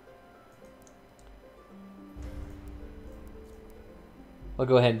need. I'll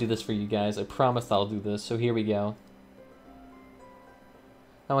go ahead and do this for you guys. I promise I'll do this, so here we go.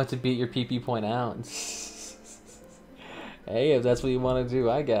 I want to beat your PP point out. Hey, if that's what you want to do,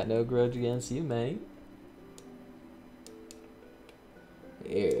 I got no grudge against you, mate.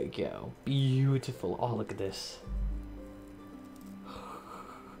 There we go. Beautiful. Oh, look at this.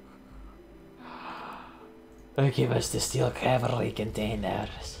 Give us the steel cavalry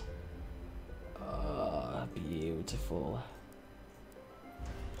containers. Oh, beautiful.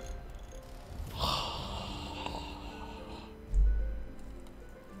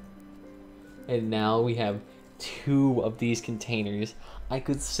 And now we have 2 of these containers. I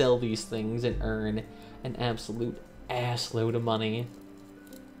could sell these things and earn an absolute ass load of money.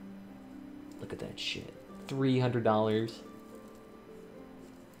 Look at that shit. $300.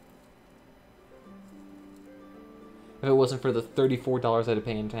 If it wasn't for the $34 I had to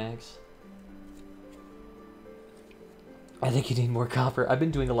pay in tax. I think you need more copper. I've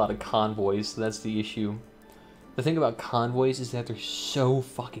been doing a lot of convoys, so that's the issue. The thing about convoys is that they're so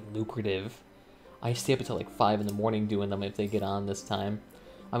fucking lucrative. I stay up until like 5 in the morning doing them if they get on this time.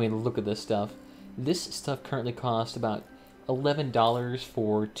 I mean, look at this stuff. This stuff currently costs about $11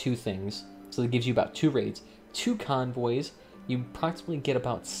 for 2 things. So that gives you about 2 raids. 2 convoys, you approximately get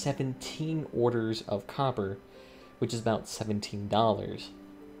about 17 orders of copper, which is about $17.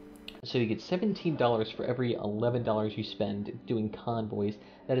 So you get $17 for every $11 you spend doing convoys.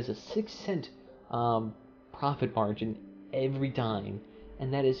 That is a 6-cent profit margin every time,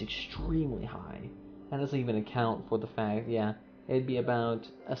 and that is extremely high. That doesn't even account for the fact, yeah, it'd be about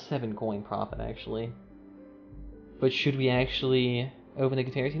a 7-coin profit actually. But should we actually open the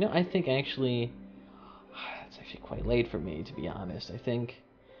containers? You know, I think actually, it's actually quite late for me, to be honest. I think,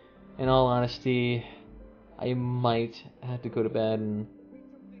 in all honesty, I might have to go to bed and,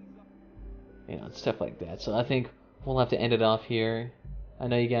 you know, stuff like that. So I think we'll have to end it off here. I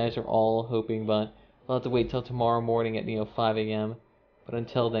know you guys are all hoping, but we'll have to wait till tomorrow morning at, 5 a.m. But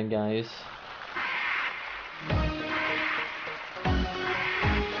until then, guys, we'll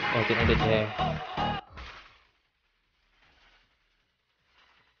have to end it there.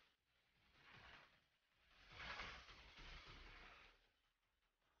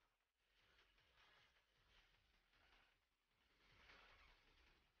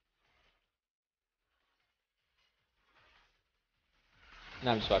 No,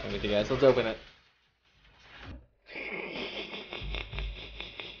 I'm just fucking with you guys. Let's open it.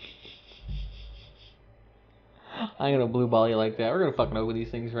 I'm gonna blue ball you like that. We're gonna fucking open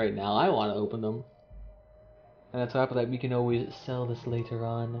these things right now. I want to open them. And on top of that, we can always sell this later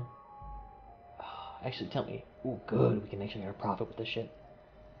on. Actually, tell me. Ooh, good. We can actually get a profit with this shit.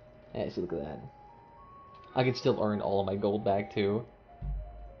 Yeah, see, look at that. I can still earn all of my gold back, too.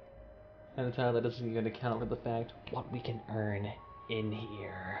 And on top of that, doesn't even account for the fact what we can earn in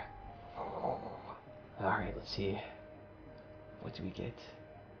here. Alright, let's see. What do we get?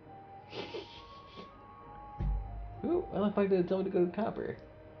 Ooh, I like to tell me to go to copper.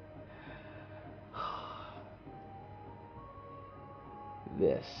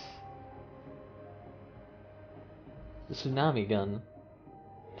 This. The tsunami gun.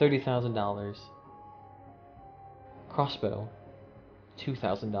 $30,000. Crossbow.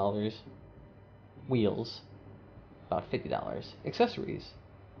 $2,000. Wheels. About $50. Accessories.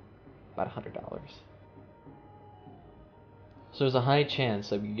 About $100. So there's a high chance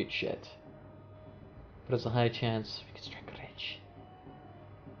that we can get shit. But there's a high chance we can strike rich.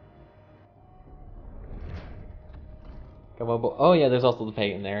 Oh yeah, there's also the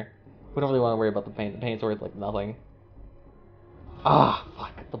paint in there. We don't really want to worry about the paint. The paint's worth like nothing. Ah,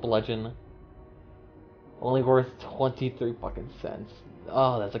 fuck. The bludgeon. Only worth 23 fucking cents.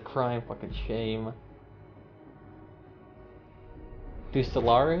 Oh, that's a crime fucking shame. Do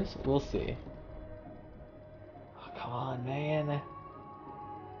Stellaris? We'll see. Oh, come on, man.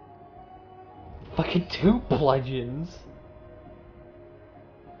 Fucking 2 bludgeons.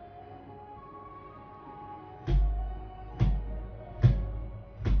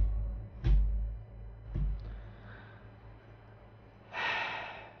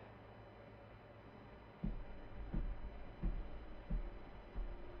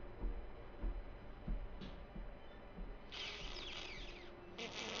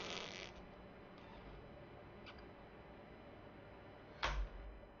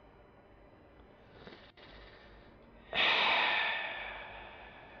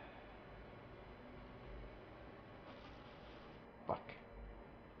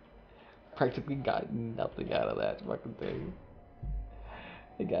 Practically got nothing out of that fucking thing.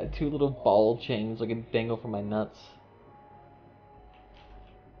 I got 2 little ball chains like a dangle from my nuts.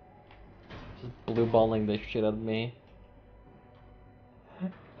 Just blue balling the shit out of me.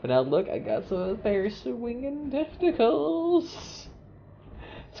 But now look, I got some of their swinging testicles.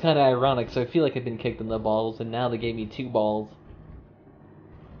 It's kind of ironic, so I feel like I've been kicked in the balls, and now they gave me 2 balls.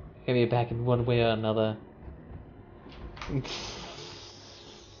 Gave me back in one way or another.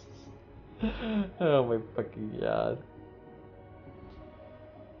 Oh my fucking god.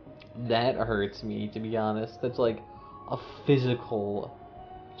 That hurts me, to be honest. That's like a physical,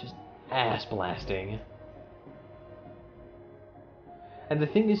 just ass blasting. And the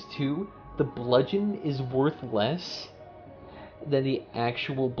thing is too, the bludgeon is worth less than the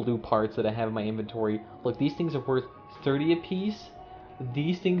actual blue parts that I have in my inventory. Look, these things are worth 30 apiece.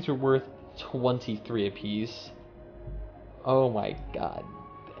 These things are worth 23 apiece. Oh my god.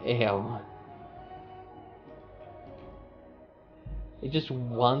 Damn. It just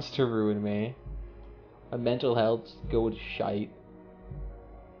wants to ruin me. My mental health go to shite.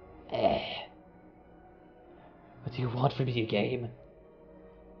 What do you want from me, you game?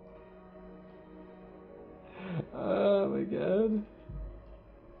 Oh my god.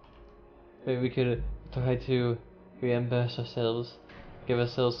 Maybe we could try to reimburse ourselves. Give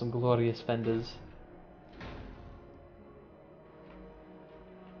ourselves some glorious fenders.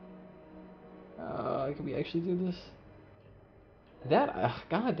 Can we actually do this? That,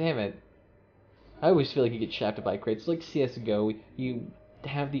 god damn it. I always feel like you get shafted by crates. It's like CSGO, you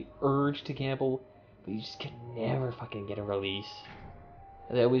have the urge to gamble, but you just can never fucking get a release.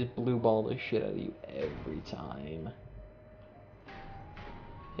 And they always blue ball the shit out of you every time.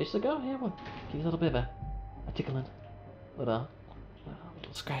 It's just like, oh yeah, well, give you a little bit of a tickling, little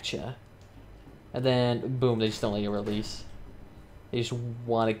scratch ya. And then, boom, they just don't let you release. They just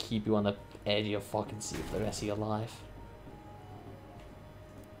want to keep you on the edge of your fucking seat for the rest of your life.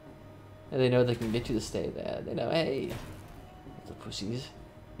 And they know they can get you to stay there. They know, hey, little pussies,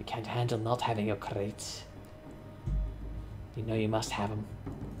 you can't handle not having your crates. You know you must have them.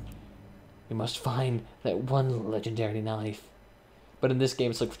 You must find that one legendary knife. But in this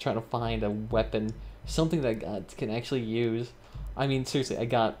game, it's like trying to find a weapon, something that God can actually use. I mean, seriously, I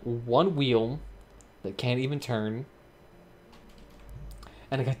got 1 wheel that can't even turn.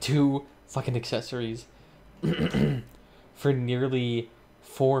 And I got 2 fucking accessories for nearly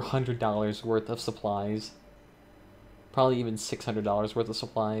 $400 worth of supplies. Probably even $600 worth of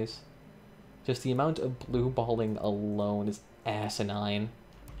supplies. Just the amount of blue balling alone is asinine.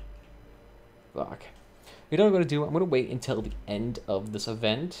 Fuck. You know what I'm going to do? I'm going to wait until the end of this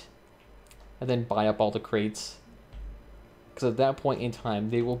event and then buy up all the crates Because at that point in time,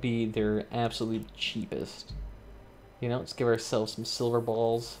 they will be their absolute cheapest. You know, let's give ourselves some silver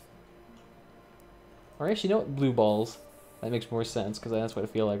balls. Or actually, you know what? Blue balls. That makes more sense, because that's what I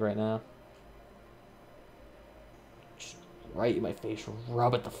feel like right now. Just right in my face.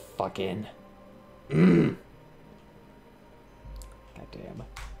 Rub it the fuck in. God damn.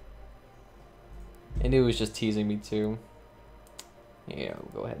 I knew it was just teasing me too. Yeah,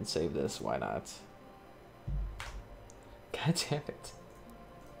 we'll go ahead and save this. Why not? God damn it.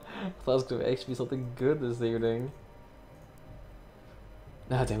 I thought it was going to actually be something good this evening.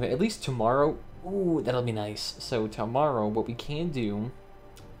 Nah, damn it. At least tomorrow. Ooh, that'll be nice. So tomorrow, what we can do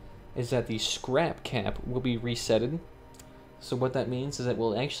is that the scrap cap will be resetted. So what that means is that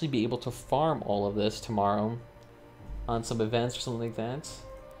we'll actually be able to farm all of this tomorrow on some events or something like that.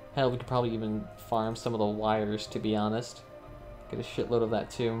 Hell, we could probably even farm some of the wires, to be honest. Get a shitload of that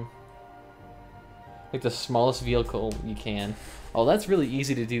too. Like the smallest vehicle you can. Oh, that's really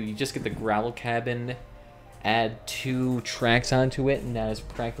easy to do. You just get the gravel cabin, add 2 tracks onto it, and that is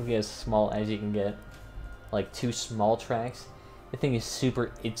practically as small as you can get. Like 2 small tracks. The thing is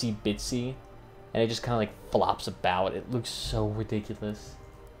super itsy bitsy, and it just kind of like flops about. It looks so ridiculous.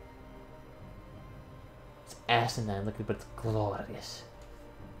 It's asinine looking, but it's glorious.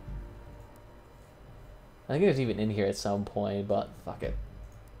 I think it was even in here at some point, but fuck it.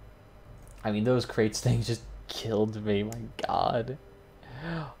 I mean, those crates things just killed me, my god.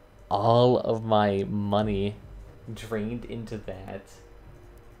 All of my money drained into that.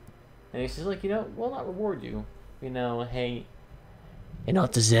 And it's just like, you know, we'll not reward you. You know, hey, you're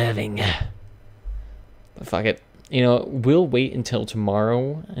not deserving. But fuck it. You know, we'll wait until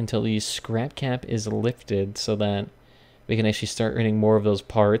tomorrow, until the scrap cap is lifted, so that we can actually start earning more of those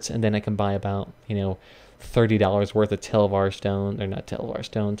parts, and then I can buy about, you know, $30 worth of Telvar stones, or not Telvar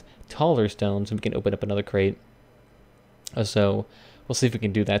stones, taller stones, and we can open up another crate. So we'll see if we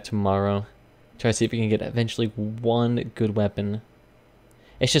can do that tomorrow. Try to see if we can get eventually one good weapon.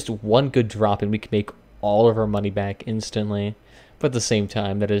 It's just one good drop and we can make all of our money back instantly. But at the same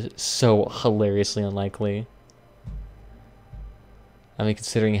time, that is so hilariously unlikely. I mean,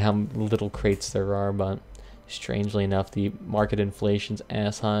 considering how little crates there are, but strangely enough, the market inflation's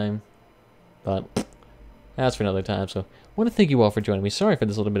ass high. But that's for another time, so I want to thank you all for joining me. Sorry for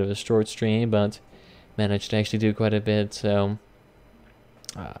this little bit of a short stream, but managed to actually do quite a bit, so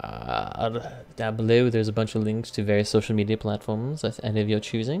down below there's a bunch of links to various social media platforms of any of your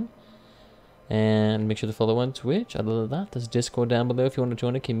choosing, and make sure to follow on Twitch. Other than that, there's Discord down below if you want to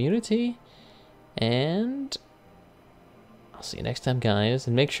join a community, and I'll see you next time, guys,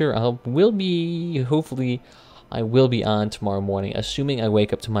 and make sure hopefully I will be on tomorrow morning, assuming I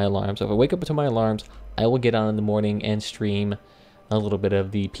wake up to my alarms. So if I wake up to my alarms, I will get on in the morning and stream a little bit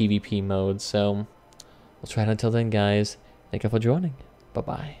of the PvP mode. So we'll try it until then, guys. Thank you for joining.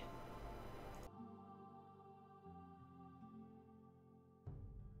 Bye-bye.